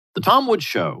The Tom Woods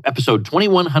Show, episode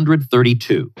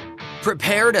 2132.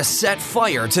 Prepare to set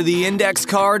fire to the index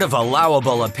card of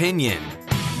allowable opinion.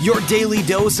 Your daily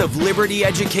dose of liberty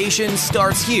education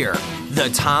starts here.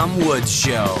 The Tom Woods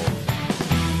Show.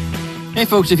 Hey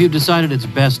folks, if you've decided it's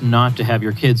best not to have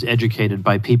your kids educated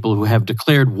by people who have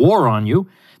declared war on you,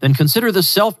 then consider the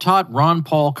self-taught Ron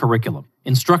Paul curriculum.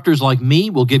 Instructors like me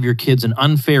will give your kids an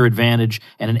unfair advantage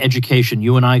and an education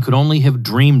you and I could only have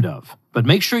dreamed of. But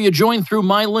make sure you join through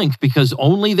my link, because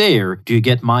only there do you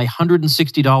get my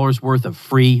 $160 worth of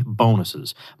free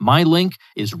bonuses. My link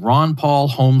is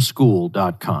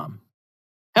ronpaulhomeschool.com.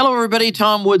 Hello everybody,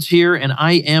 Tom Woods here, and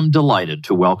I am delighted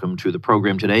to welcome to the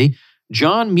program today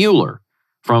John Mueller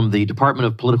from the Department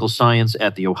of Political Science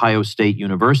at The Ohio State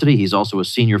University. He's also a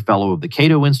senior fellow of the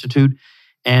Cato Institute,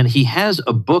 and he has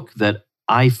a book that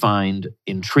I find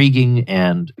intriguing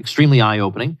and extremely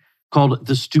eye-opening called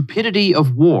The Stupidity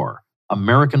of War,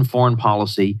 American Foreign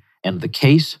Policy and the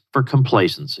Case for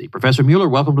Complacency. Professor Mueller,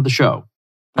 welcome to the show.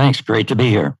 Thanks. Great to be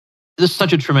here. This is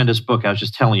such a tremendous book. I was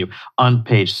just telling you, on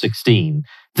page 16,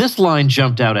 this line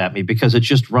jumped out at me because it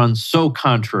just runs so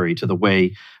contrary to the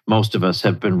way most of us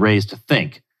have been raised to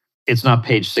think. It's not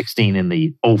page 16 in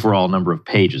the overall number of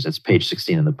pages. It's page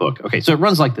 16 in the book. Okay, so it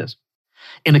runs like this.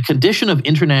 In a condition of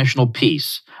international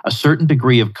peace, a certain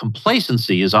degree of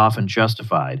complacency is often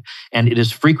justified, and it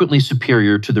is frequently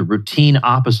superior to the routine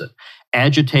opposite,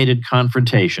 agitated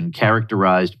confrontation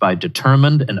characterized by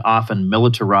determined and often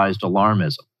militarized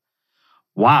alarmism.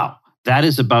 Wow, that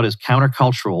is about as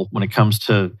countercultural when it comes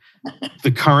to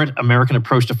the current American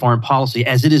approach to foreign policy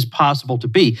as it is possible to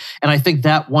be. And I think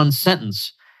that one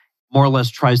sentence more or less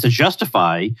tries to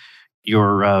justify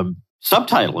your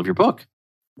subtitle of your book.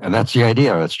 And that's the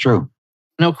idea. That's true.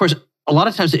 Now, of course, a lot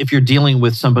of times if you're dealing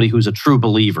with somebody who's a true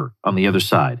believer on the other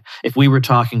side, if we were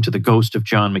talking to the ghost of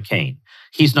John McCain,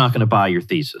 he's not going to buy your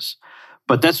thesis.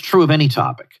 But that's true of any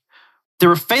topic.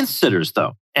 There are fence sitters,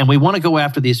 though, and we want to go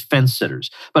after these fence sitters.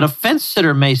 But a fence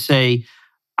sitter may say,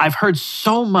 I've heard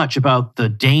so much about the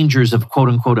dangers of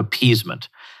quote-unquote appeasement.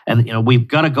 And, we've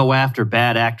got to go after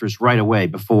bad actors right away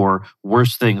before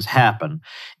worse things happen.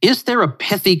 Is there a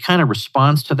pithy kind of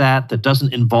response to that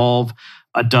doesn't involve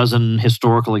a dozen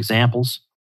historical examples?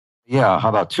 Yeah, how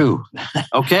about two?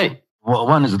 Okay. Well,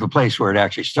 one is the place where it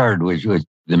actually started, which was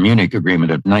the Munich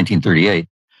Agreement of 1938.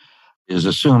 It is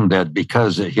assumed that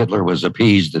because Hitler was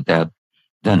appeased at that,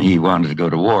 then he wanted to go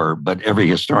to war. But every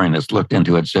historian that's looked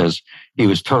into it says he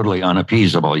was totally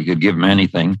unappeasable. You could give him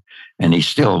anything, and he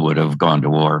still would have gone to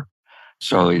war.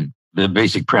 So the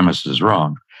basic premise is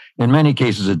wrong. In many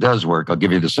cases, it does work. I'll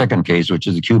give you the second case, which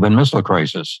is the Cuban Missile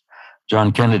Crisis.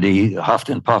 John Kennedy huffed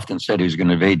and puffed and said he was going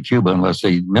to invade Cuba unless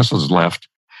the missiles left.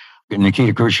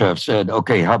 Nikita Khrushchev said,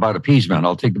 okay, how about appeasement?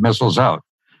 I'll take the missiles out.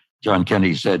 John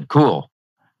Kennedy said, cool.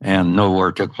 And no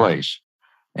war took place.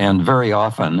 And very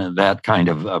often, that kind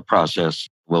of process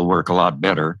will work a lot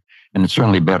better. And it's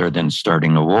certainly better than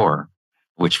starting a war,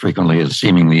 which frequently is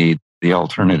seemingly the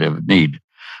alternative need.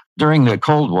 During the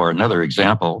Cold War, another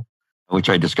example, which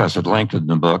I discuss at length in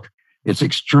the book, it's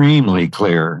extremely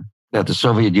clear that the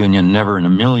Soviet Union never in a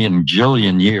million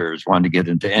jillion years wanted to get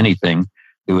into anything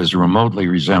that was remotely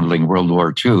resembling World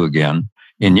War II again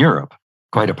in Europe,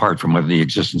 quite apart from the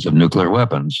existence of nuclear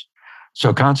weapons.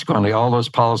 So consequently, all those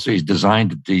policies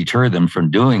designed to deter them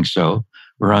from doing so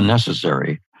were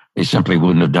unnecessary. They simply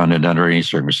wouldn't have done it under any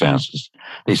circumstances.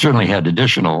 They certainly had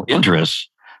additional interests,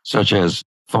 such as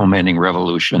fomenting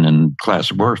revolution and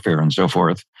class warfare and so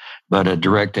forth, but a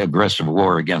direct aggressive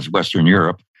war against Western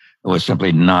Europe was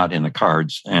simply not in the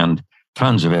cards. And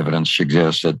tons of evidence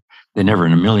suggests that they never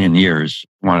in a million years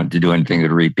wanted to do anything to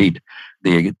repeat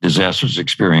the disastrous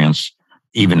experience,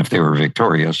 even if they were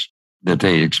victorious, that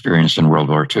they experienced in World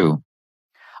War II.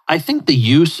 I think the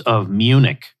use of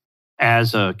Munich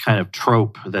as a kind of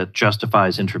trope that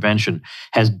justifies intervention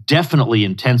has definitely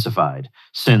intensified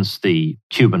since the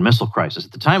Cuban Missile Crisis.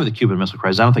 At the time of the Cuban Missile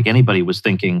Crisis, I don't think anybody was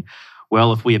thinking,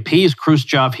 well, if we appease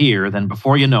Khrushchev here, then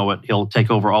before you know it, he'll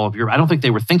take over all of Europe. I don't think they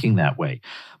were thinking that way.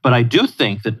 But I do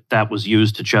think that was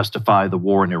used to justify the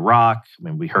war in Iraq. I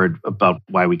mean, we heard about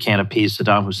why we can't appease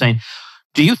Saddam Hussein.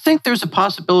 Do you think there's a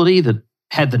possibility that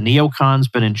had the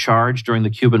neocons been in charge during the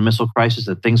Cuban Missile Crisis,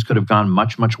 that things could have gone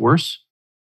much, much worse?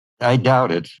 I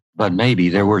doubt it, but maybe.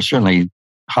 There were certainly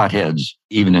hotheads,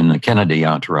 even in the Kennedy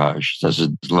entourage, such as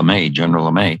LeMay,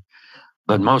 General LeMay.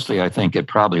 But mostly, I think it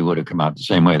probably would have come out the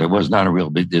same way. There was not a real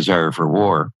big desire for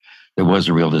war. There was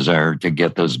a real desire to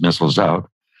get those missiles out.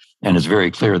 And it's very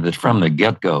clear that from the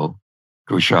get-go,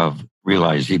 Khrushchev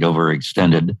realized he'd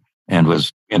overextended and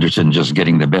was interested in just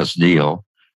getting the best deal.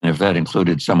 And if that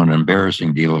included some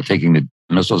embarrassing deal of taking the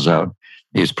missiles out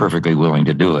he was perfectly willing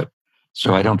to do it.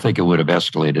 So I don't think it would have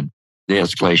escalated. The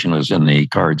escalation was in the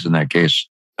cards in that case.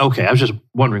 Okay, I was just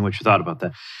wondering what you thought about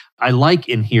that. I like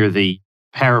in here the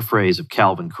paraphrase of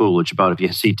Calvin Coolidge about if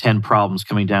you see 10 problems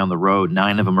coming down the road,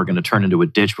 9 of them are going to turn into a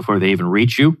ditch before they even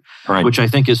reach you, Right. which I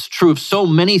think is true of so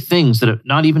many things that,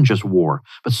 not even just war,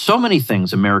 but so many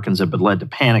things Americans have been led to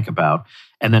panic about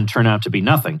and then turn out to be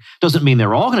nothing. Doesn't mean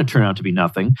they're all going to turn out to be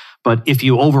nothing, but if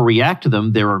you overreact to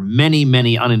them, there are many,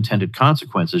 many unintended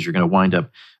consequences you're going to wind up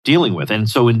dealing with. And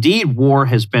so indeed, war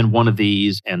has been one of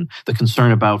these, and the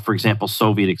concern about, for example,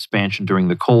 Soviet expansion during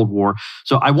the Cold War.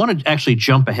 So I want to actually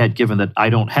jump ahead, given that I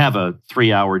don't have a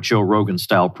 3-hour Joe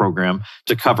Rogan-style program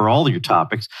to cover all of your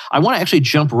topics. I want to actually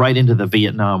jump right into the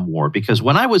Vietnam War, because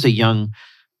when I was a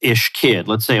young-ish kid,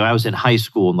 let's say I was in high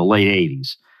school in the late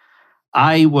 80s,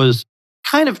 I was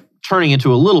kind of turning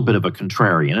into a little bit of a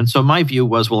contrarian. And so my view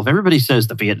was, well, if everybody says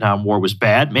the Vietnam War was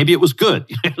bad, maybe it was good.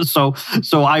 So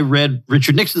I read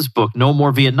Richard Nixon's book, No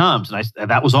More Vietnams, and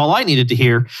that was all I needed to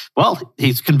hear. Well,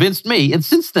 he's convinced me. And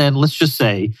since then, let's just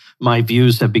say my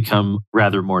views have become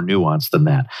rather more nuanced than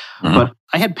that. Mhm. But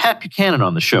I had Pat Buchanan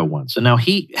on the show once, and now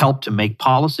he helped to make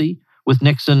policy with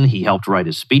Nixon. He helped write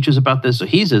his speeches about this. So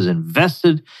he's as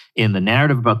invested in the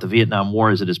narrative about the Vietnam War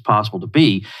as it is possible to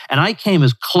be. And I came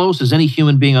as close as any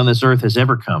human being on this earth has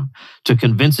ever come to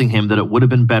convincing him that it would have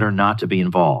been better not to be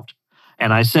involved.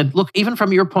 And I said, look, even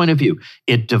from your point of view,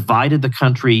 it divided the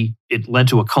country. It led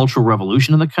to a cultural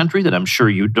revolution in the country that I'm sure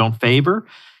you don't favor.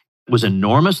 It was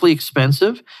enormously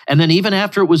expensive. And then even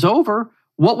after it was over,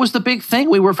 what was the big thing?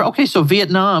 We were, okay, so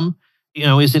Vietnam,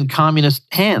 is in communist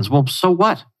hands. Well, so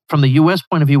what? From the U.S.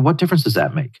 point of view, what difference does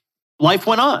that make? Life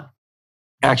went on.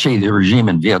 Actually, the regime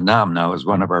in Vietnam now is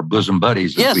one of our bosom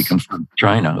buddies as Yes. we confront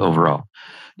China overall.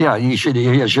 Yeah, you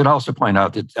should also point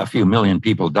out that a few million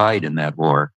people died in that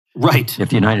war. Right. If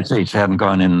the United States hadn't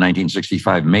gone in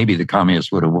 1965, maybe the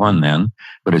communists would have won then.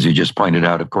 But as you just pointed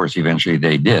out, of course, eventually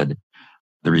they did.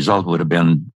 The result would have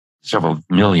been several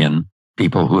million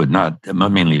people who would not,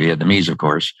 mainly Vietnamese, of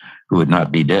course, who would not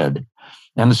be dead.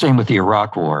 And the same with the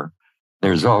Iraq War.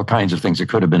 There's all kinds of things that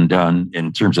could have been done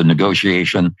in terms of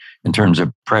negotiation, in terms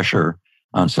of pressure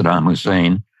on Saddam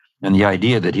Hussein. And the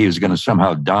idea that he was going to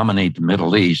somehow dominate the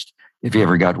Middle East if he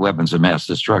ever got weapons of mass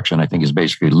destruction, I think is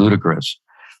basically ludicrous.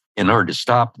 In order to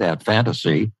stop that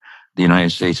fantasy, the United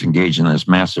States engaged in this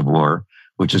massive war,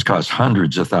 which has cost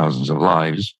hundreds of thousands of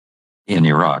lives in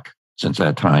Iraq since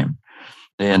that time.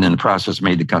 And in the process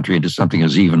made the country into something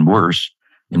that's even worse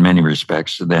in many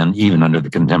respects than even under the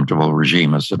contemptible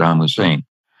regime of Saddam Hussein.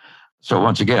 So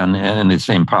once again, and the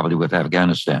same probably with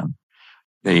Afghanistan,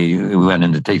 they went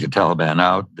in to take the Taliban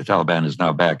out. The Taliban is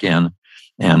now back in,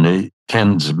 and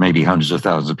tens, maybe hundreds of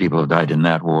thousands of people have died in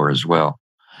that war as well.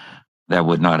 That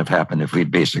would not have happened if we'd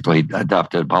basically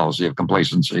adopted a policy of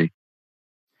complacency.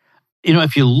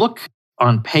 If you look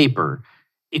on paper,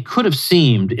 it could have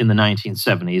seemed in the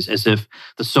 1970s as if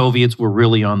the Soviets were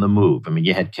really on the move. I mean,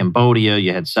 you had Cambodia,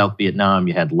 you had South Vietnam,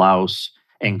 you had Laos,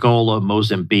 Angola,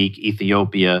 Mozambique,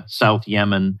 Ethiopia, South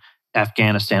Yemen,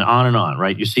 Afghanistan, on and on,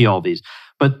 right? You see all these.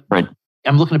 But Right.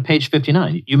 I'm looking at page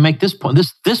 59. You make this point.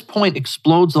 This point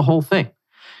explodes the whole thing.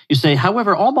 You say,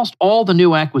 however, almost all the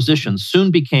new acquisitions soon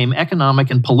became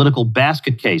economic and political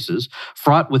basket cases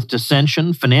fraught with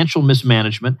dissension, financial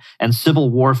mismanagement, and civil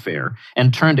warfare,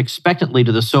 and turned expectantly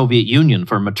to the Soviet Union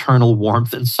for maternal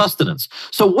warmth and sustenance.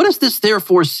 So what does this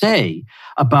therefore say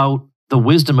about the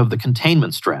wisdom of the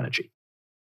containment strategy?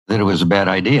 That it was a bad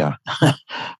idea.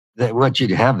 That what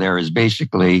you have there is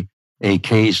basically a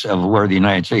case of where the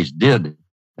United States did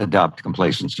adopt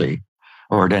complacency,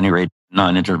 or at any rate,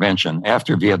 non-intervention.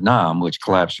 After Vietnam, which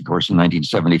collapsed, of course, in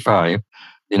 1975,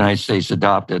 the United States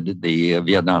adopted the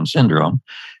Vietnam syndrome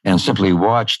and simply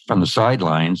watched from the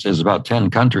sidelines as about 10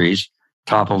 countries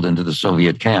toppled into the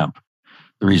Soviet camp.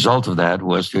 The result of that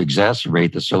was to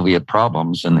exacerbate the Soviet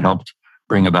problems and helped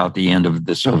bring about the end of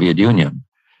the Soviet Union.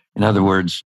 In other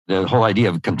words, the whole idea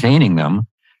of containing them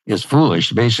is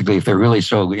foolish. Basically, if they're really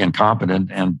so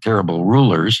incompetent and terrible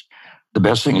rulers, the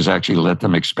best thing is actually let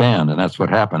them expand. And that's what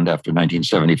happened after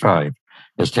 1975,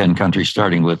 as 10 countries,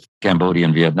 starting with Cambodia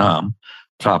and Vietnam,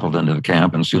 toppled into the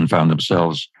camp and soon found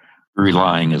themselves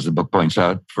relying, as the book points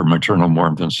out, for maternal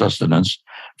warmth and sustenance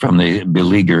from the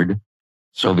beleaguered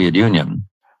Soviet Union,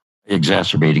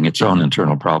 exacerbating its own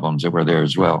internal problems that were there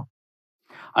as well.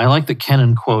 I like the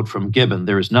Kennan quote from Gibbon,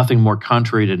 "There is nothing more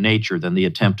contrary to nature than the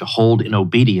attempt to hold in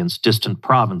obedience distant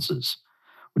provinces,"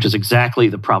 which is exactly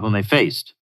the problem they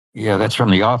faced. Yeah, that's from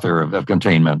the author of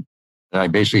Containment. I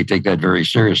basically take that very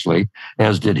seriously,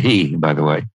 as did he, by the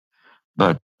way.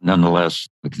 But nonetheless,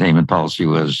 the containment policy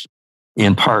was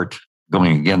in part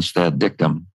going against that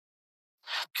dictum.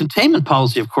 Containment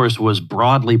policy, of course, was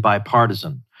broadly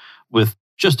bipartisan, with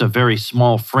just a very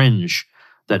small fringe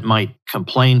that might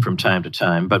complain from time to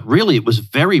time. But really, it was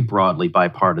very broadly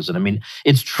bipartisan. I mean,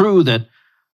 it's true that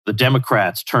the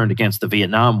Democrats turned against the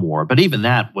Vietnam War, but even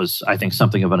that was, I think,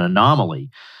 something of an anomaly.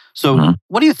 So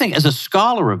what do you think, as a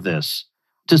scholar of this,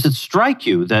 does it strike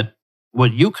you that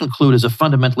what you conclude is a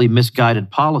fundamentally misguided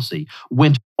policy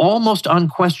went almost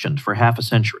unquestioned for half a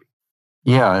century?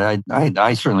 Yeah,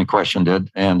 I certainly questioned it.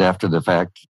 And after the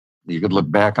fact, you could look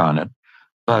back on it.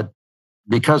 But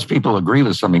because people agree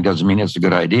with something doesn't mean it's a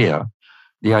good idea.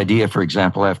 The idea, for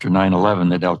example, after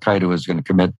 9/11, that Al-Qaeda was going to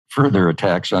commit further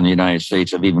attacks on the United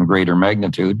States of even greater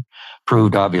magnitude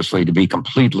proved obviously to be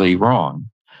completely wrong.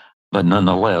 But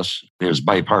nonetheless, there's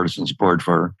bipartisan support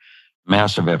for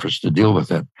massive efforts to deal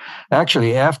with it.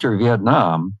 Actually, after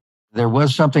Vietnam, there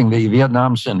was something, the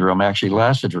Vietnam syndrome actually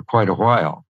lasted for quite a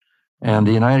while. And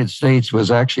the United States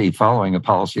was actually following a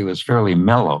policy that was fairly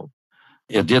mellow.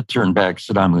 It did turn back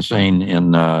Saddam Hussein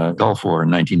in Gulf War in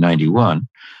 1991.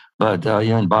 But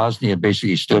in Bosnia, it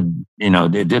basically stood,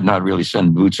 it did not really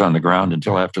send boots on the ground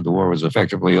until after the war was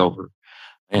effectively over.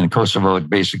 In Kosovo,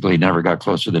 it basically never got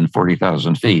closer than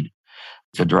 40,000 feet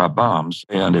to drop bombs.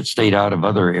 And it stayed out of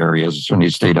other areas. It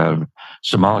certainly stayed out of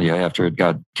Somalia after it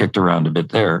got kicked around a bit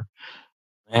there.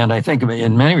 And I think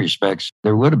in many respects,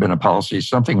 there would have been a policy,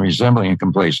 something resembling a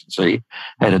complacency,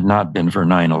 had it not been for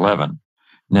 9/11. And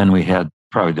then we had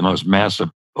probably the most massive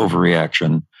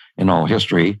overreaction in all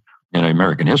history, in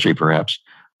American history perhaps,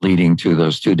 leading to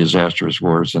those two disastrous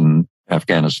wars in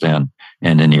Afghanistan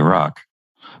and in Iraq.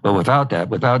 But without that,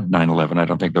 without 9/11, I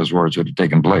don't think those wars would have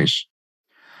taken place.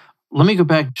 Let me go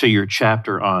back to your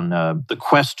chapter on the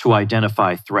quest to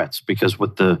identify threats, because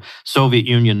with the Soviet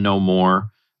Union no more,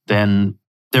 then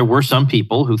there were some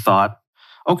people who thought,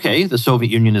 okay, the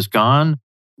Soviet Union is gone.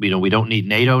 We don't need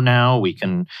NATO now. We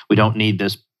don't need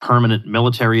this permanent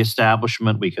military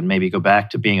establishment. We can maybe go back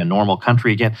to being a normal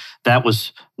country again. That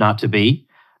was not to be.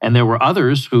 And there were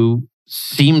others who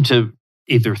seemed to,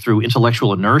 either through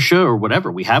intellectual inertia or whatever,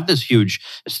 we have this huge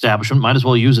establishment, might as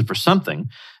well use it for something,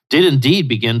 did indeed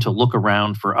begin to look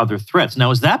around for other threats.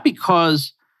 Now, is that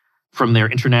because from their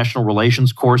international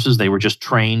relations courses, they were just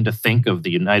trained to think of the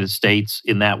United States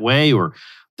in that way, or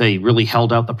they really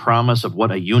held out the promise of what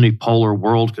a unipolar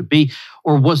world could be?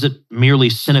 Or was it merely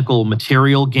cynical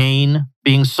material gain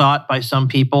being sought by some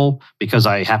people because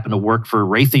I happen to work for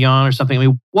Raytheon or something? I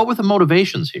mean, what were the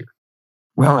motivations here?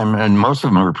 Well, and most of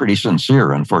them were pretty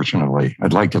sincere, unfortunately.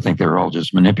 I'd like to think they were all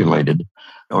just manipulated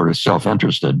or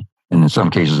self-interested. And in some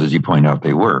cases, as you point out,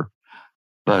 they were.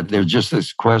 But there's just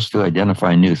this quest to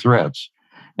identify new threats.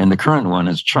 And the current one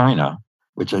is China,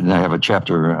 which I have a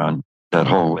chapter on that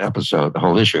whole episode, the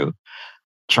whole issue.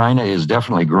 China is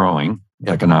definitely growing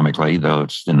economically, though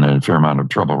it's in a fair amount of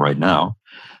trouble right now.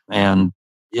 And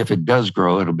if it does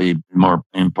grow, it'll be more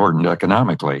important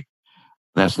economically.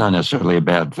 That's not necessarily a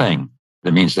bad thing.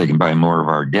 That means they can buy more of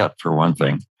our debt, for one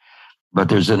thing. But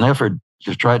there's an effort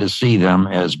to try to see them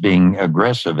as being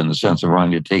aggressive in the sense of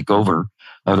wanting to take over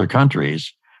other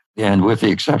countries. And with the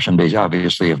exception,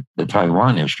 obviously, of the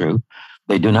Taiwan issue,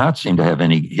 they do not seem to have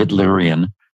any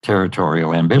Hitlerian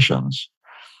territorial ambitions.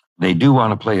 They do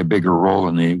want to play a bigger role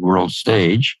in the world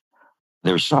stage.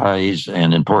 Their size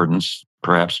and importance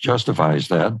perhaps justifies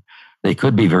that. They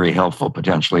could be very helpful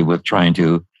potentially with trying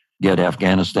to get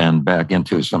Afghanistan back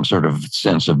into some sort of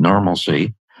sense of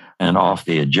normalcy and off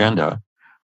the agenda.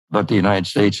 But the United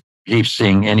States keeps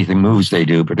seeing anything moves they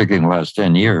do, particularly in the last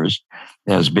 10 years,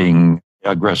 as being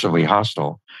aggressively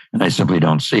hostile. And I simply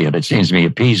don't see it. It seems to me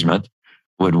appeasement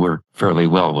would work fairly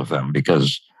well with them,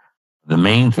 because the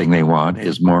main thing they want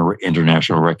is more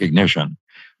international recognition,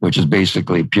 which is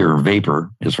basically pure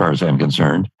vapor as far as I'm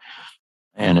concerned.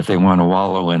 And if they want to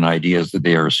wallow in ideas that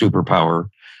they are a superpower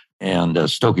and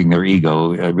stoking their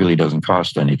ego, it really doesn't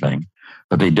cost anything.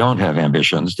 But they don't have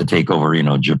ambitions to take over,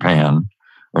 Japan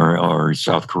or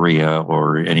South Korea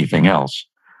or anything else,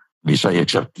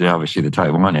 except obviously the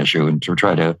Taiwan issue, and to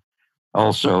try to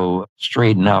also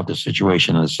straighten out the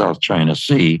situation in the South China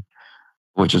Sea,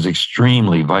 which is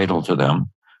extremely vital to them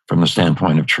from the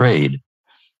standpoint of trade.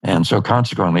 And so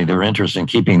consequently, their interest in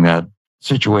keeping that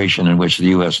situation in which the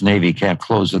U.S. Navy can't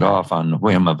close it off on the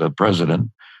whim of a president,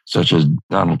 such as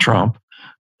Donald Trump,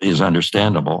 is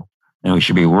understandable. And we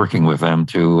should be working with them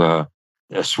to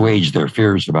assuage their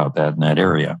fears about that in that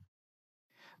area.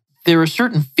 There are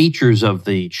certain features of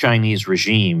the Chinese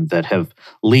regime that have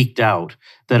leaked out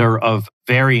that are of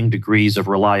varying degrees of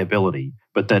reliability,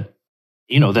 but that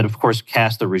of course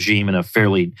cast the regime in a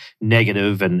fairly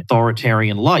negative and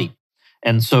authoritarian light.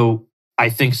 And so I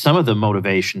think some of the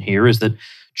motivation here is that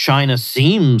China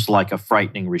seems like a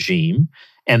frightening regime.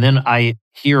 And then I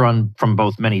hear from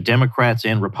both many Democrats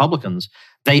and Republicans,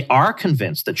 they are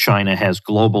convinced that China has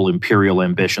global imperial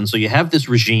ambition. So you have this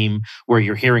regime where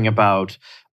you're hearing about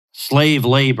slave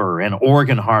labor and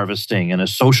organ harvesting and a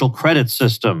social credit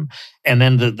system. And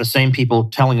then the same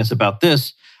people telling us about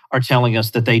this are telling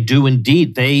us that they do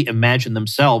indeed, they imagine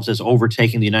themselves as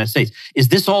overtaking the United States. Is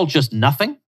this all just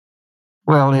nothing?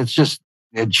 Well,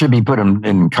 it should be put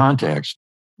in context.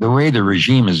 The way the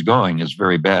regime is going is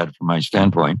very bad from my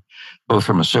standpoint, both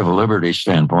from a civil liberties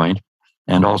standpoint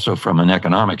and also from an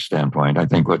economic standpoint. I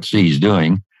think what Xi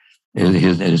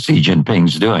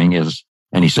Jinping's doing is,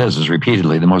 and he says this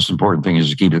repeatedly, the most important thing is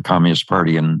to keep the Communist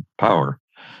Party in power.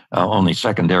 Only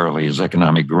secondarily is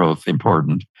economic growth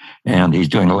important. And he's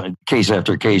doing case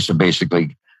after case of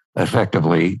basically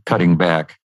effectively cutting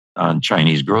back on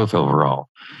Chinese growth overall.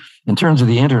 In terms of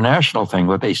the international thing,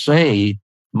 what they say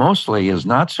mostly is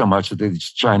not so much that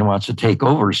China wants to take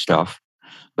over stuff,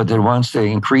 but that it wants to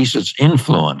increase its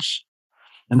influence.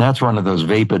 And that's one of those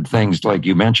vapid things, like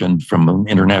you mentioned from an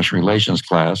international relations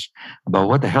class, about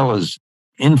what the hell is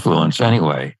influence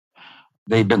anyway.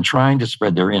 They've been trying to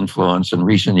spread their influence in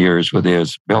recent years with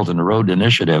this Belt and Road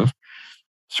Initiative,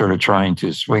 sort of trying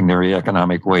to swing their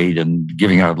economic weight and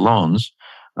giving out loans.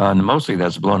 And mostly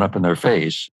that's blown up in their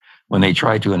face when they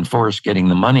try to enforce getting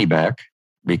the money back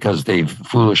because they've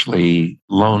foolishly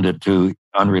loaned it to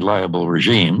unreliable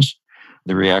regimes.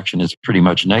 The reaction is pretty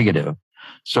much negative.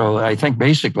 So I think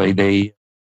basically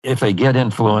if they get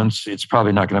influence, it's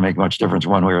probably not going to make much difference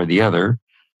one way or the other.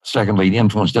 Secondly, the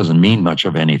influence doesn't mean much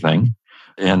of anything.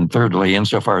 And thirdly,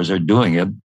 insofar as they're doing it,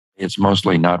 it's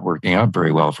mostly not working out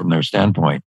very well from their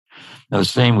standpoint. Now, the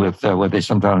same with what they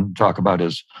sometimes talk about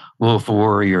as wolf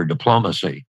warrior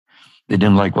diplomacy. They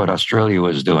didn't like what Australia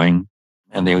was doing,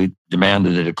 and they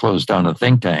demanded that it close down a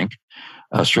think tank.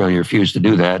 Australia refused to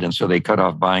do that, and so they cut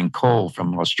off buying coal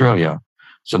from Australia.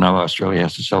 So now Australia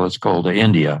has to sell its coal to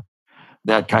India.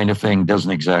 That kind of thing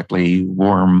doesn't exactly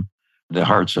warm the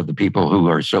hearts of the people who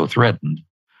are so threatened.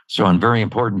 So in very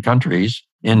important countries,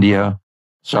 India,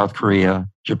 South Korea,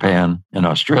 Japan, and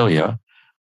Australia,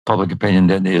 public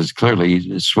opinion is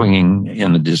clearly swinging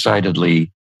in a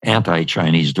decidedly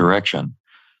anti-Chinese direction.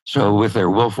 So with their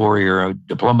wolf warrior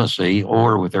diplomacy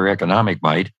or with their economic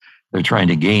might, they're trying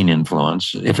to gain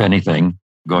influence, if anything,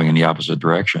 going in the opposite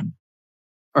direction.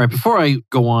 All right, before I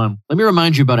go on, let me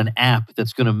remind you about an app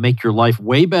that's going to make your life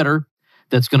way better,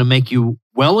 that's going to make you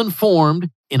well-informed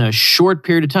in a short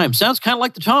period of time. Sounds kind of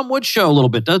like the Tom Woods Show a little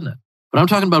bit, doesn't it? But I'm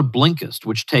talking about Blinkist,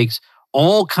 which takes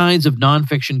all kinds of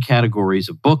nonfiction categories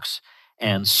of books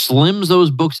and slims those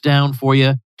books down for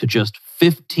you to just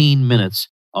 15 minutes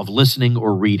of listening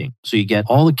or reading. So you get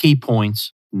all the key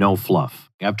points, no fluff.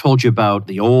 I've told you about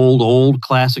the old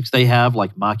classics they have,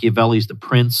 like Machiavelli's The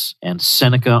Prince and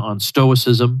Seneca on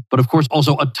Stoicism, but of course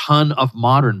also a ton of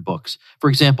modern books. For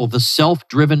example, The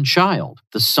Self-Driven Child,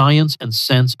 The Science and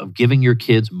Sense of Giving Your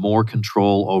Kids More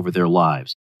Control Over Their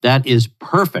Lives. That is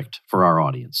perfect for our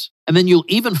audience. And then you'll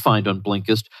even find on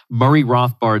Blinkist Murray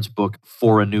Rothbard's book,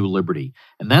 For a New Liberty.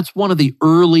 And that's one of the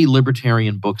early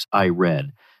libertarian books I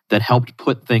read that helped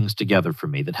put things together for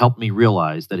me, that helped me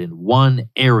realize that in one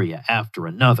area after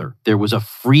another, there was a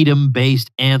freedom-based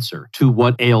answer to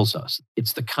what ails us.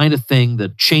 It's the kind of thing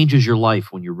that changes your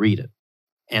life when you read it.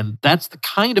 And that's the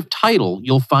kind of title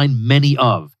you'll find many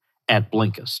of at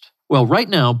Blinkist. Well, right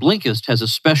now, Blinkist has a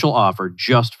special offer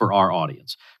just for our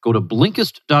audience. Go to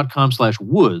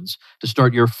Blinkist.com/Woods to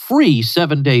start your free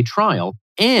 7-day trial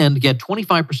and get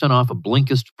 25% off a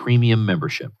Blinkist premium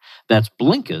membership. That's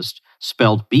Blinkist,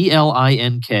 spelled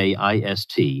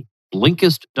Blinkist,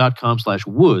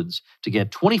 Blinkist.com/Woods to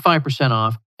get 25%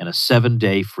 off and a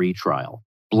 7-day free trial.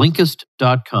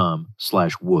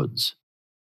 Blinkist.com/Woods.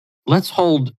 Let's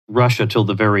hold Russia till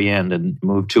the very end and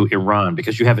move to Iran,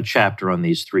 because you have a chapter on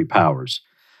these three powers.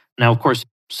 Now, of course,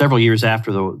 several years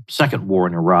after the second war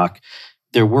in Iraq,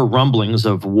 there were rumblings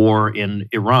of war in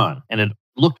Iran, and it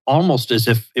looked almost as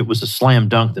if it was a slam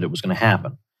dunk that it was going to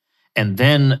happen. And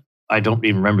then, I don't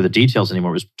even remember the details anymore,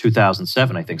 it was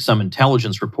 2007, I think, some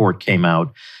intelligence report came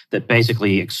out that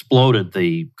basically exploded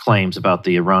the claims about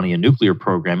the Iranian nuclear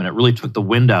program, and it really took the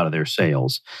wind out of their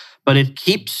sails. But it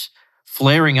keeps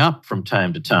flaring up from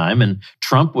time to time, and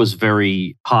Trump was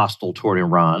very hostile toward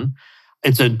Iran.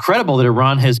 It's incredible that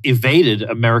Iran has evaded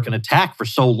American attack for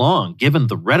so long, given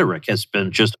the rhetoric has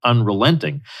been just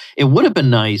unrelenting. It would have been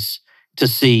nice to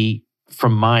see,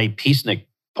 from my peacenik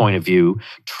point of view,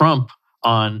 Trump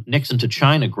on Nixon to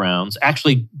China grounds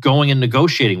actually going and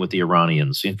negotiating with the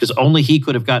Iranians, because only he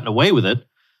could have gotten away with it.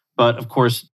 But of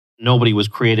course, nobody was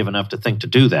creative enough to think to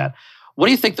do that. What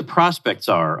do you think the prospects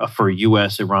are for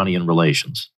U.S.-Iranian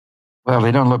relations? Well,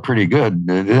 they don't look pretty good.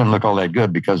 They didn't look all that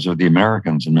good because of the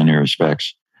Americans in many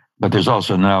respects. But there's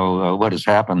also now what has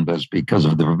happened is because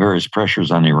of the various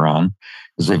pressures on Iran,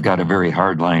 is they've got a very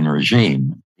hardline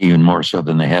regime, even more so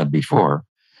than they had before.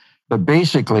 But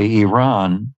basically,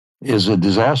 Iran is a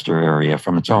disaster area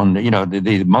from its own.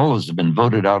 The mullahs have been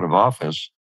voted out of office,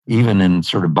 even in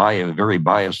sort of very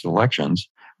biased elections,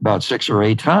 about 6 or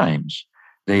 8 times.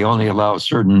 They only allow a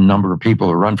certain number of people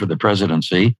to run for the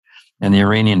presidency, and the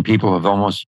Iranian people have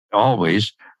almost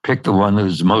always picked the one that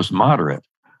is most moderate.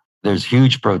 There's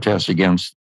huge protests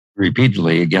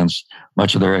repeatedly against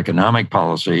much of their economic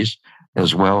policies,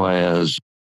 as well as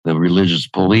the religious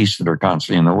police that are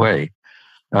constantly in the way.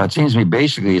 It seems to me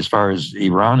basically, as far as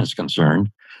Iran is concerned,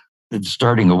 it's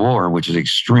starting a war, which is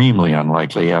extremely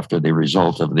unlikely after the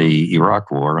result of the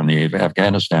Iraq war and the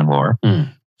Afghanistan war.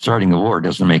 Starting a war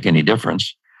doesn't make any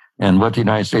difference. And what the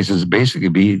United States is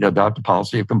basically adopt a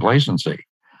policy of complacency.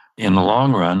 In the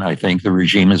long run, I think the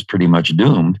regime is pretty much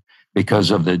doomed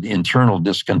because of the internal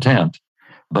discontent.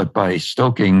 But by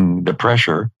stoking the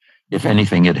pressure, if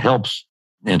anything, it helps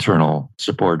internal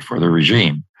support for the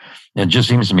regime. It just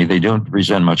seems to me they don't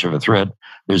present much of a threat.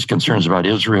 There's concerns about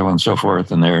Israel and so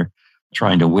forth, and they're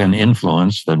trying to win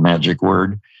influence, that magic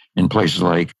word, in places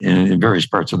like in various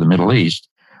parts of the Middle East.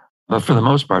 But for the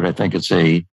most part, I think it's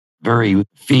a very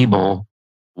feeble,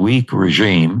 weak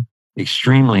regime,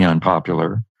 extremely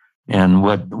unpopular. And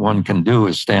what one can do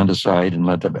is stand aside and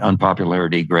let the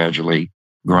unpopularity gradually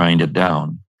grind it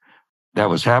down. That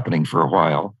was happening for a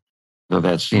while, though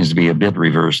that seems to be a bit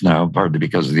reversed now, partly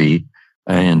because of the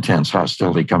intense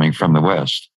hostility coming from the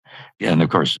West. And of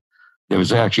course, there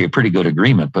was actually a pretty good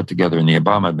agreement put together in the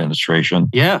Obama administration.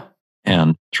 Yeah.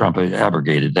 And Trump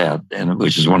abrogated that, and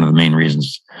which is one of the main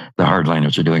reasons the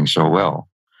hardliners are doing so well.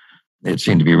 It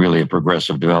seemed to be really a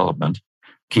progressive development,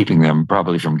 keeping them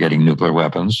probably from getting nuclear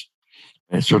weapons,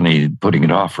 and certainly putting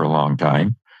it off for a long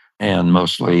time. And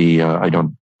mostly,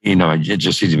 it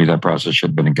just seems to me that process should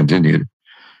have been continued.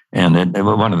 And then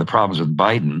one of the problems with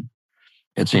Biden,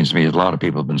 it seems to me a lot of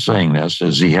people have been saying this,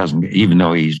 is he hasn't, even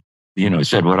though he's,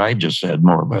 said what I just said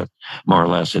more or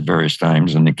less at various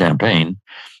times in the campaign,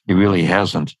 he really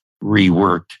hasn't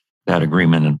reworked that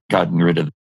agreement and gotten rid of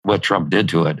what Trump did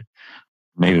to it.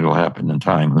 Maybe it'll happen in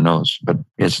time, who knows? But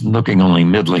it's looking only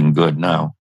middling good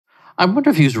now. I wonder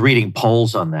if he was reading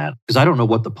polls on that, because I don't know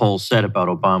what the polls said about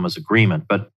Obama's agreement,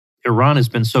 but Iran has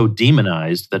been so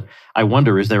demonized that I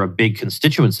wonder, is there a big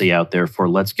constituency out there for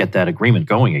let's get that agreement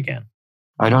going again?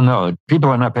 I don't know. People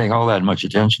are not paying all that much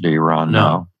attention to Iran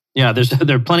now. Yeah,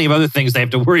 there are plenty of other things they have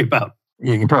to worry about.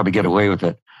 You can probably get away with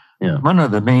it. Yeah. One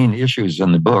of the main issues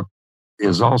in the book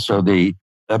is also the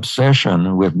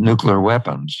obsession with nuclear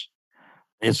weapons.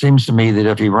 It seems to me that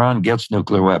if Iran gets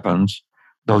nuclear weapons,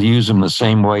 they'll use them the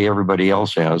same way everybody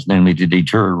else has, namely to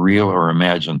deter real or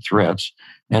imagined threats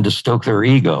and to stoke their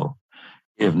ego.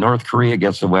 If North Korea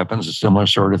gets the weapons, a similar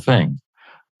sort of thing.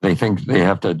 They think they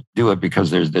have to do it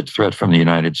because there's the threat from the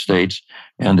United States,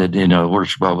 and that it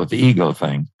works well with the ego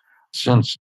thing.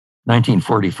 Since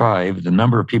 1945, the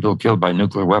number of people killed by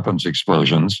nuclear weapons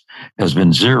explosions has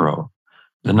been 0.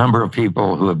 The number of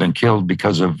people who have been killed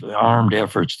because of armed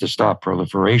efforts to stop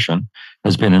proliferation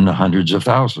has been in the hundreds of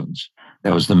thousands.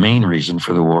 That was the main reason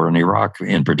for the war in Iraq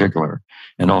in particular,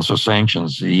 and also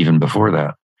sanctions even before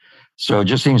that. So it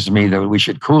just seems to me that we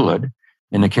should cool it.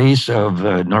 In the case of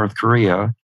North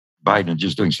Korea, Biden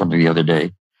just doing something the other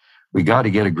day, we got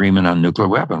to get agreement on nuclear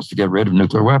weapons to get rid of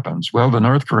nuclear weapons. Well, the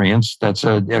North Koreans, that's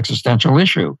an existential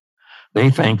issue. They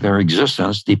think their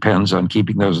existence depends on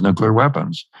keeping those nuclear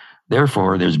weapons.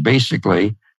 Therefore, there's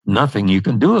basically nothing you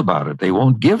can do about it. They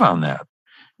won't give on that.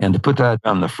 And to put that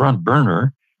on the front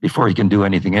burner before you can do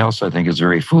anything else, I think is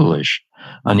very foolish.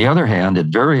 On the other hand, at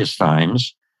various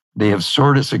times, they have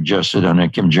sort of suggested, on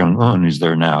Kim Jong-un, who's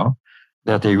there now,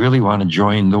 that they really want to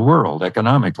join the world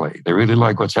economically. They really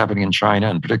like what's happening in China,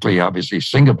 and particularly, obviously,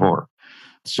 Singapore.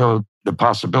 So the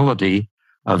possibility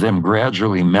of them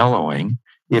gradually mellowing,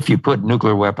 if you put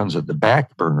nuclear weapons at the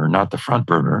back burner, not the front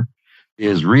burner,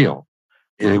 is real.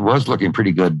 It was looking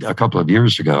pretty good a couple of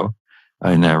years ago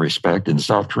in that respect, and the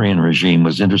South Korean regime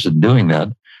was interested in doing that,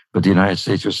 but the United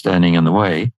States was standing in the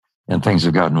way, and things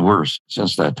have gotten worse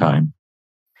since that time.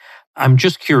 I'm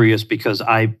just curious because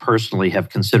I personally have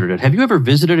considered it. Have you ever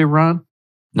visited Iran?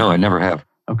 No, I never have.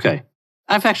 Okay.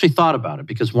 I've actually thought about it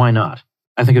because why not?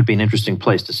 I think it'd be an interesting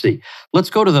place to see. Let's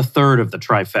go to the third of the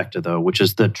trifecta, though, which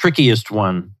is the trickiest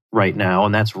one right now,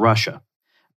 and that's Russia.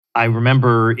 I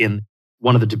remember in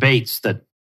one of the debates that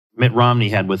Mitt Romney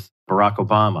had with Barack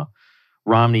Obama,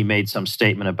 Romney made some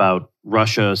statement about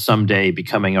Russia someday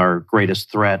becoming our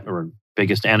greatest threat or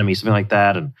biggest enemy, something like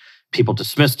that. And people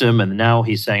dismissed him. And now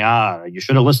he's saying, you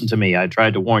should have listened to me. I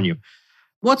tried to warn you.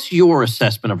 What's your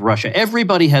assessment of Russia?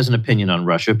 Everybody has an opinion on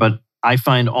Russia, but I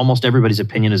find almost everybody's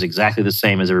opinion is exactly the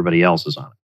same as everybody else's on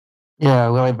it. Yeah,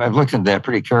 well, I've looked at that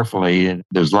pretty carefully. And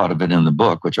there's a lot of it in the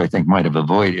book, which I think might have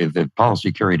avoided, if the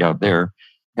policy carried out there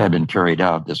had been carried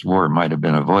out, this war might have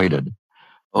been avoided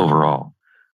overall.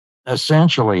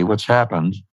 Essentially, what's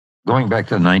happened, going back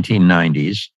to the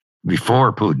 1990s,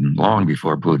 before Putin, long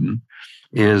before Putin,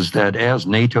 is that as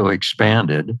NATO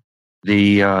expanded,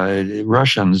 the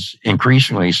Russians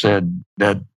increasingly said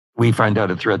that we find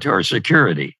out a threat to our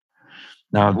security.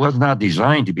 Now, it was not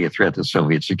designed to be a threat to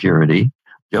Soviet security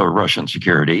or Russian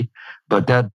security, but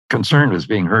that concern was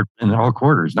being heard in all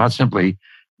quarters, not simply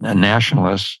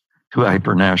nationalists to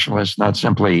hyper-nationalists, not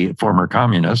simply former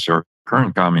communists or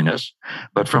current communists,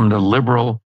 but from the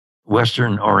liberal,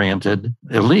 Western-oriented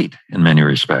elite in many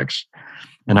respects.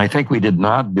 And I think we did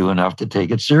not do enough to take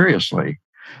it seriously.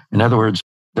 In other words,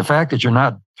 the fact that you're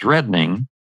not threatening,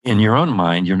 in your own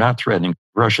mind, you're not threatening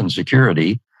Russian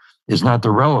security is not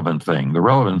the relevant thing. The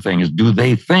relevant thing is, do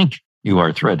they think you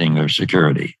are threatening their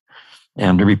security?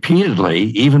 And repeatedly,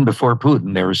 even before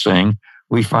Putin, they were saying,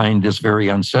 we find this very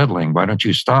unsettling. Why don't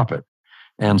you stop it?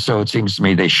 And so it seems to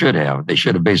me they should have. They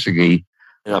should have basically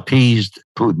appeased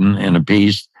Putin and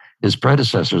appeased his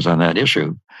predecessors on that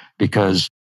issue, because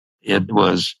it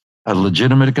was a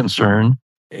legitimate concern.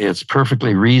 It's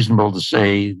perfectly reasonable to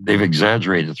say they've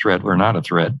exaggerated the threat. We're not a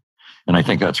threat. And I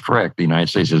think that's correct. The United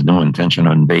States has no intention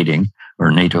of invading,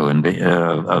 or NATO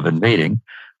of invading.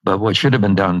 But what should have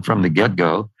been done from the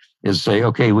get-go is say,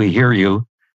 okay, we hear you.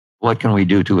 What can we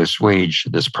do to assuage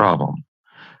this problem?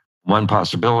 One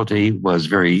possibility was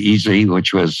very easy,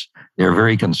 which was they're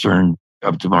very concerned,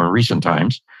 up to more recent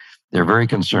times, they're very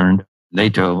concerned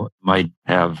NATO might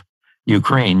have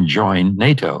Ukraine join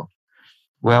NATO.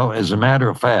 Well, as a matter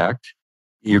of fact,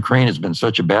 Ukraine has been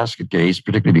such a basket case,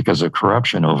 particularly because of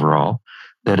corruption overall,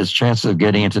 that its chances of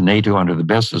getting into NATO under the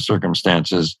best of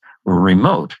circumstances were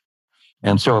remote.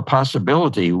 And so a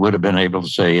possibility would have been able to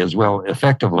say as well,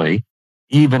 effectively,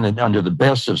 even under the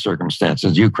best of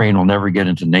circumstances, Ukraine will never get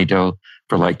into NATO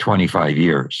for like 25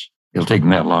 years. It'll take them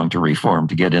that long to reform,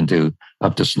 to get into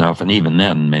up to snuff. And even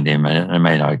then, they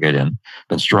may not get in,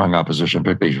 but strong opposition,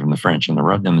 particularly from the French and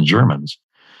the Germans.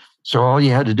 So all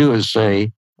you had to do is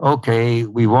say, okay,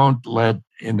 we won't let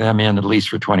them in at least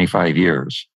for 25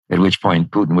 years, at which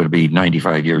point Putin would be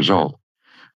 95 years old.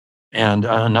 And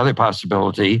another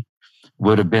possibility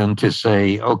would have been to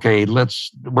say, okay,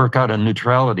 let's work out a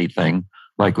neutrality thing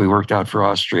like we worked out for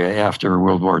Austria after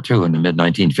World War II in the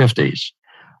mid-1950s.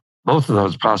 Both of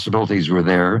those possibilities were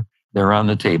there. They're on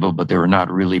the table, but they were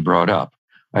not really brought up.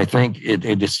 I think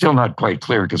it is still not quite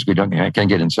clear because I can't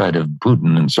get inside of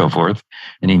Putin and so forth,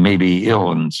 and he may be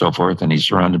ill and so forth, and he's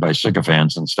surrounded by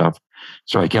sycophants and stuff.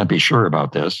 So I can't be sure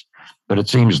about this, but it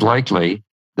seems likely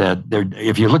that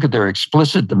if you look at their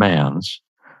explicit demands,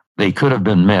 they could have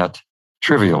been met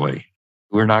trivially.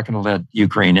 We're not going to let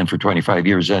Ukraine in for 25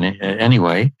 years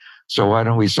anyway. So why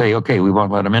don't we say, okay, we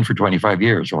won't let them in for 25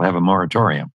 years. We'll have a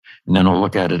moratorium, and then we'll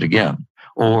look at it again.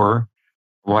 Or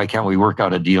why can't we work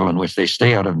out a deal in which they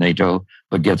stay out of NATO,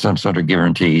 but get some sort of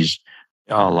guarantees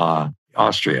a la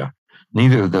Austria?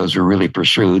 Neither of those were really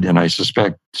pursued, and I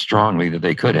suspect strongly that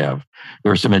they could have.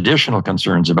 There are some additional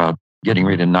concerns about getting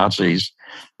rid of Nazis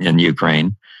in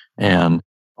Ukraine and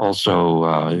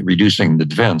also reducing the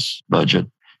defense budget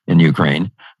in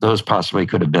Ukraine. Those possibly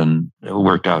could have been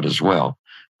worked out as well.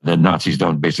 The Nazis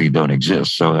don't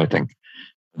exist. So I think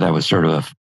that was sort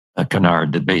of a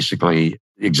canard that basically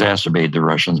exacerbated the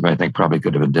Russians, but I think probably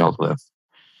could have been dealt with.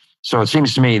 So it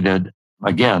seems to me that,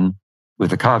 again,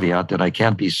 with the caveat that I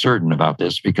can't be certain about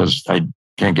this because I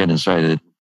can't get inside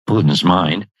Putin's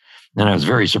mind. And I was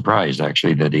very surprised,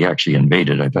 actually, that he actually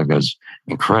invaded. I thought that was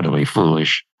incredibly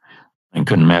foolish and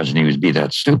couldn't imagine he would be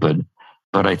that stupid.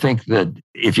 But I think that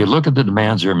if you look at the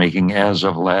demands they're making as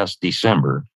of last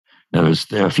December, that was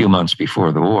a few months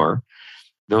before the war,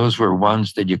 those were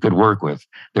ones that you could work with.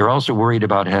 They're also worried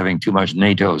about having too much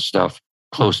NATO stuff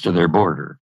close to their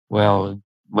border. Well,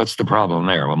 what's the problem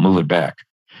there? Well, move it back.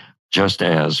 Just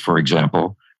as, for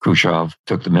example, Khrushchev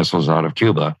took the missiles out of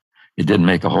Cuba. It didn't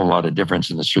make a whole lot of difference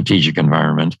in the strategic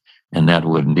environment, and that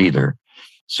wouldn't either.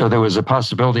 So there was a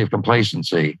possibility of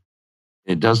complacency.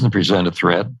 It doesn't present a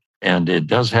threat, and it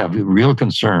does have real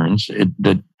concerns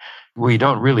that we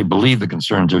don't really believe the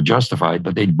concerns are justified,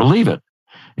 but they believe it.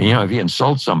 And, if you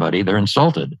insult somebody, they're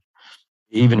insulted.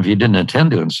 Even if you didn't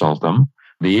intend to insult them,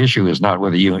 the issue is not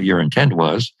whether your intent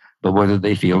was, but whether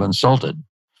they feel insulted.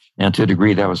 And to a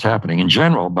degree, that was happening. In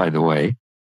general, by the way,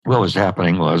 what was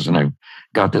happening was, and I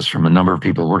got this from a number of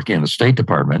people working in the State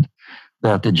Department,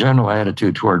 that the general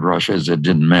attitude toward Russia is it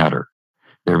didn't matter.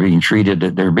 They're being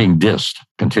dissed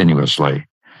continuously.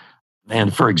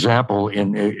 And for example,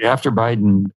 after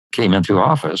Biden came into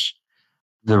office,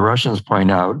 the Russians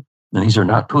point out, and these are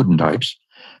not Putin types,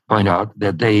 point out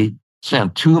that they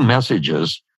sent 2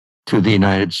 messages to the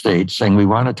United States saying, we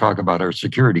want to talk about our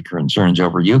security concerns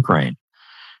over Ukraine.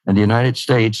 And the United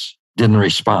States didn't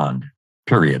respond,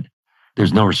 period.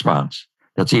 There's no response.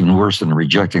 That's even worse than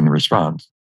rejecting the response,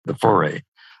 the foray.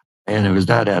 And it was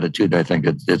that attitude, I think,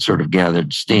 that sort of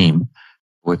gathered steam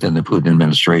within the Putin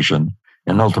administration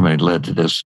and ultimately led to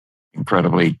this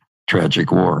incredibly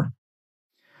tragic war.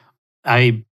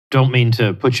 I don't mean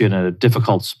to put you in a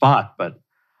difficult spot, but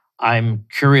I'm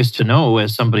curious to know,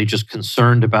 as somebody just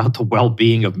concerned about the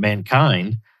well-being of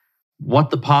mankind,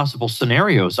 what the possible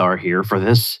scenarios are here for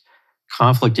this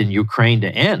conflict in Ukraine to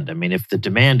end. I mean, if the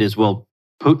demand is, well,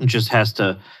 Putin just has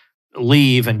to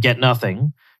leave and get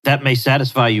nothing, that may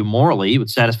satisfy you morally. It would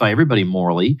satisfy everybody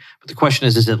morally. But the question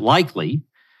is it likely?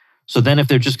 So then if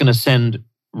they're just going to send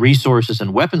resources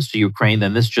and weapons to Ukraine,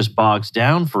 then this just bogs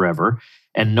down forever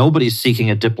and nobody's seeking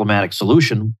a diplomatic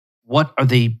solution. What are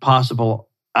the possible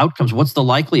outcomes? What's the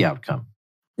likely outcome?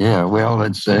 Yeah, well,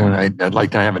 I'd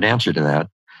like to have an answer to that.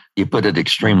 You put it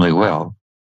extremely well.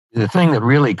 The thing that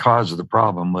really caused the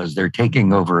problem was they're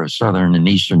taking over southern and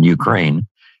eastern Ukraine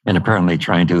and apparently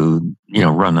trying to,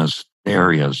 run those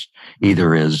areas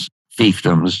either as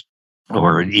fiefdoms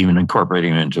or even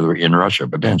incorporating them in Russia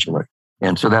potentially.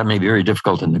 And so that may be very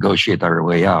difficult to negotiate our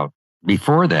way out.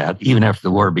 Before that, even after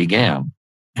the war began,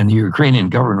 and the Ukrainian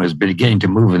government was beginning to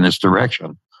move in this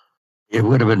direction, it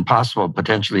would have been possible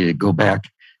potentially to go back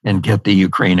and get the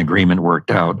Ukraine agreement worked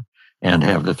out and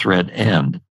have the threat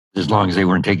end, as long as they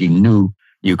weren't taking new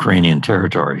Ukrainian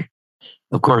territory.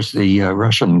 Of course, the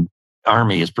Russian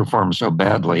army has performed so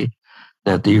badly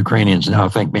that the Ukrainians now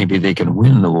think maybe they can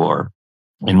win the war.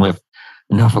 And with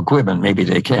enough equipment, maybe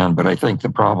they can. But I think the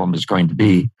problem is going to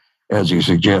be, as you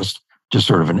suggest, just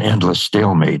sort of an endless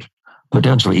stalemate,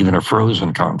 potentially even a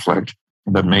frozen conflict,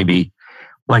 but maybe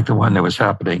like the one that was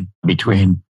happening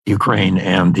between Ukraine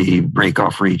and the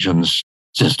break-off regions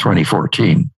since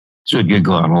 2014. So it could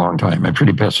go on a long time. I'm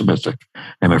pretty pessimistic,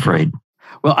 I'm afraid.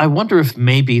 Well, I wonder if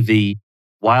maybe the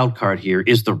wild card here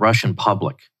is the Russian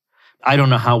public. I don't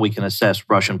know how we can assess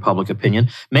Russian public opinion.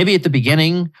 Maybe at the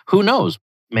beginning, who knows?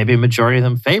 Maybe a majority of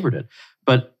them favored it.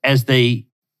 But as they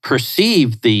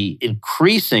perceive the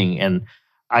increasing and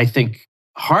I think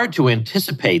hard to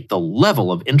anticipate the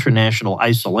level of international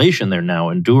isolation they're now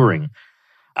enduring,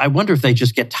 I wonder if they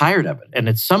just get tired of it. And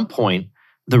at some point,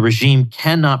 the regime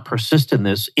cannot persist in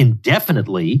this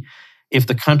indefinitely if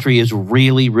the country is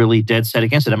really, really dead set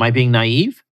against it. Am I being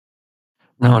naive?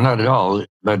 No, not at all.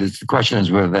 But the question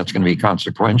is whether that's going to be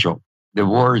consequential. The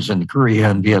wars in Korea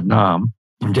and Vietnam,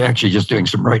 I'm actually just doing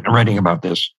some writing about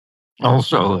this,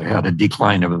 also had a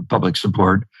decline of public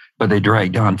support, but they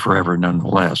dragged on forever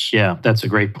nonetheless. Yeah, that's a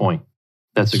great point.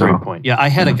 That's a great point. Yeah, I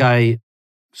had a guy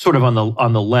sort of on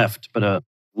the left, but a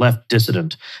left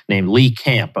dissident named Lee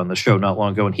Camp on the show not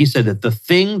long ago, and he said that the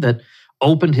thing that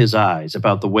opened his eyes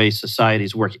about the way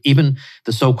societies work, even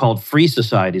the so-called free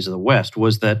societies of the West,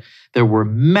 was that there were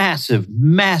massive,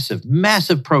 massive,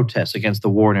 massive protests against the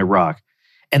war in Iraq,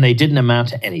 and they didn't amount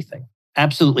to anything.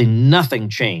 Absolutely nothing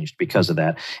changed because of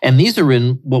that. And these are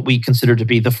in what we consider to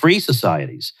be the free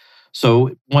societies.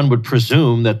 So one would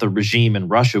presume that the regime in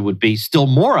Russia would be still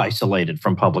more isolated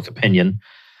from public opinion,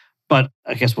 but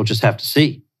I guess we'll just have to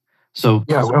see. So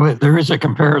yeah, well, there is a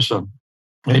comparison.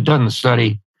 They've done the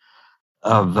study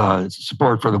of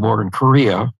support for the war in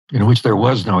Korea, in which there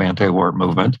was no anti-war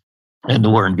movement, and the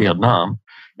war in Vietnam,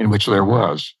 in which there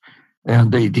was.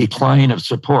 And the decline of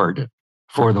support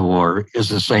for the war is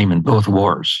the same in both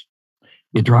wars.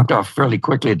 It dropped off fairly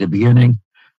quickly at the beginning,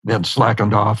 then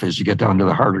slackened off as you get down to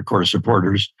the hardcore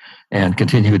supporters and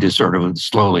continued to sort of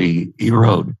slowly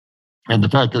erode. And the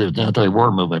fact that there's an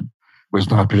anti-war movement was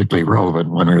not particularly relevant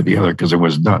one or the other, because there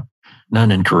was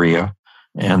none in Korea,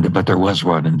 but there was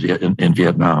one in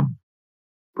Vietnam.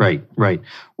 Right.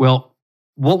 Well,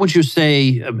 what would you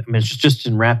say, I mean, just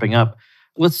in wrapping up,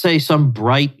 let's say some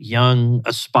bright, young,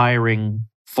 aspiring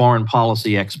foreign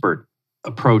policy expert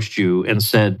approached you and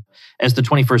said, as the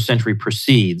 21st century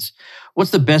proceeds,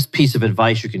 what's the best piece of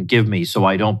advice you can give me so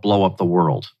I don't blow up the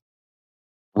world?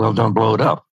 Well, don't blow it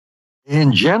up.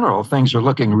 In general, things are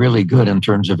looking really good in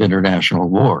terms of international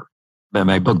war. And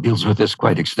my book deals with this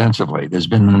quite extensively. There's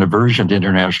been an aversion to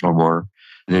international war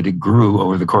that it grew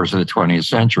over the course of the 20th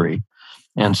century.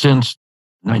 And since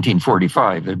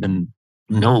 1945, there have been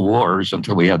no wars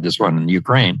until we had this one in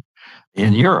Ukraine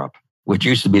in Europe, which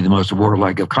used to be the most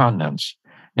warlike of continents.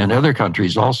 And other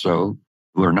countries also,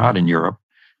 who are not in Europe,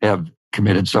 have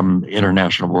committed some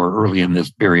international war early in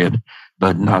this period,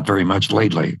 but not very much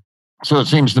lately. So it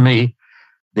seems to me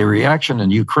the reaction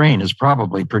in Ukraine is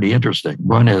probably pretty interesting.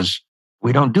 One is,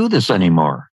 we don't do this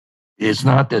anymore. It's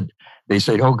not that they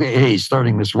say, okay, hey,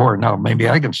 starting this war, now maybe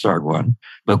I can start one,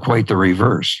 but quite the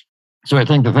reverse. So I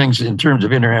think the things in terms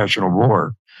of international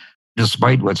war,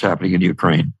 despite what's happening in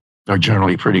Ukraine, are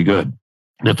generally pretty good.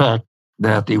 The fact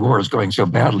that the war is going so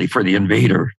badly for the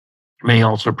invader may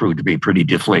also prove to be pretty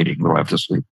deflating. We'll have to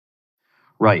see.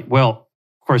 Right. Well,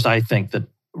 of course, I think that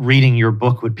reading your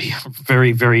book would be a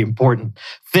very, very important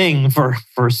thing for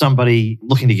somebody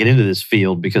looking to get into this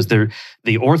field, because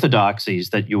the orthodoxies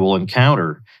that you will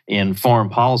encounter in foreign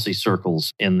policy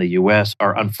circles in the U.S.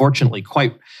 are unfortunately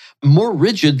quite more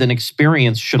rigid than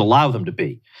experience should allow them to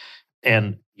be.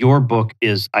 And your book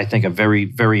is, I think, a very,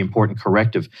 very important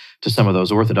corrective to some of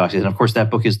those orthodoxies. And of course, that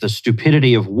book is The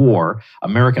Stupidity of War,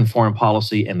 American Foreign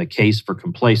Policy and the Case for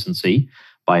Complacency,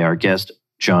 by our guest,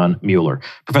 John Mueller.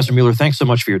 Professor Mueller, thanks so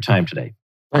much for your time today.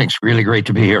 Thanks. Really great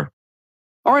to be here.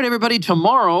 All right, everybody.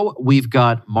 Tomorrow, we've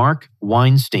got Mark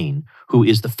Weinstein, who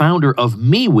is the founder of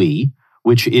MeWe,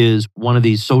 which is one of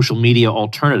these social media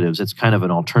alternatives. It's kind of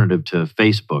an alternative to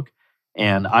Facebook.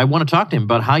 And I want to talk to him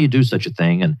about how you do such a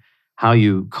thing and how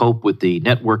you cope with the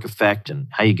network effect and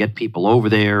how you get people over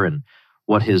there and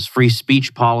what his free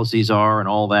speech policies are and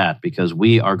all that, because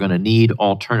we are going to need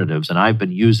alternatives. And I've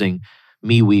been using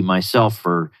MeWe myself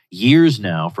for years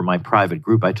now for my private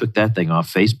group. I took that thing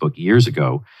off Facebook years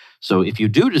ago. So if you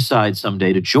do decide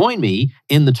someday to join me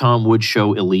in the Tom Woods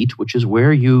Show Elite, which is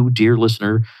where you, dear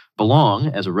listener, belong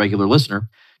as a regular listener,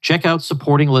 check out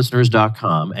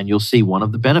supportinglisteners.com and you'll see one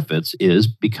of the benefits is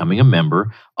becoming a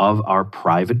member of our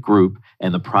private group.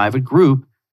 And the private group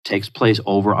takes place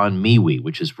over on MeWe,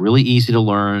 which is really easy to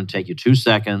learn, take you 2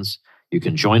 seconds. You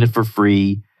can join it for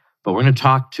free. But we're going to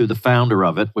talk to the founder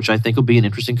of it, which I think will be an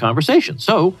interesting conversation.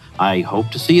 So I hope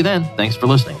to see you then. Thanks for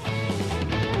listening.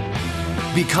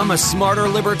 Become a smarter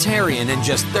libertarian in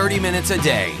just 30 minutes a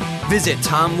day. Visit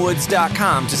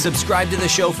TomWoods.com to subscribe to the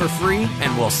show for free,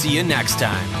 and we'll see you next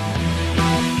time.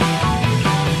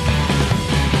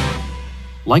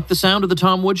 Like the sound of The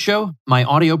Tom Woods Show? My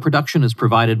audio production is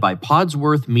provided by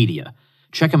Podsworth Media.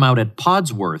 Check them out at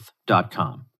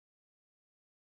podsworth.com.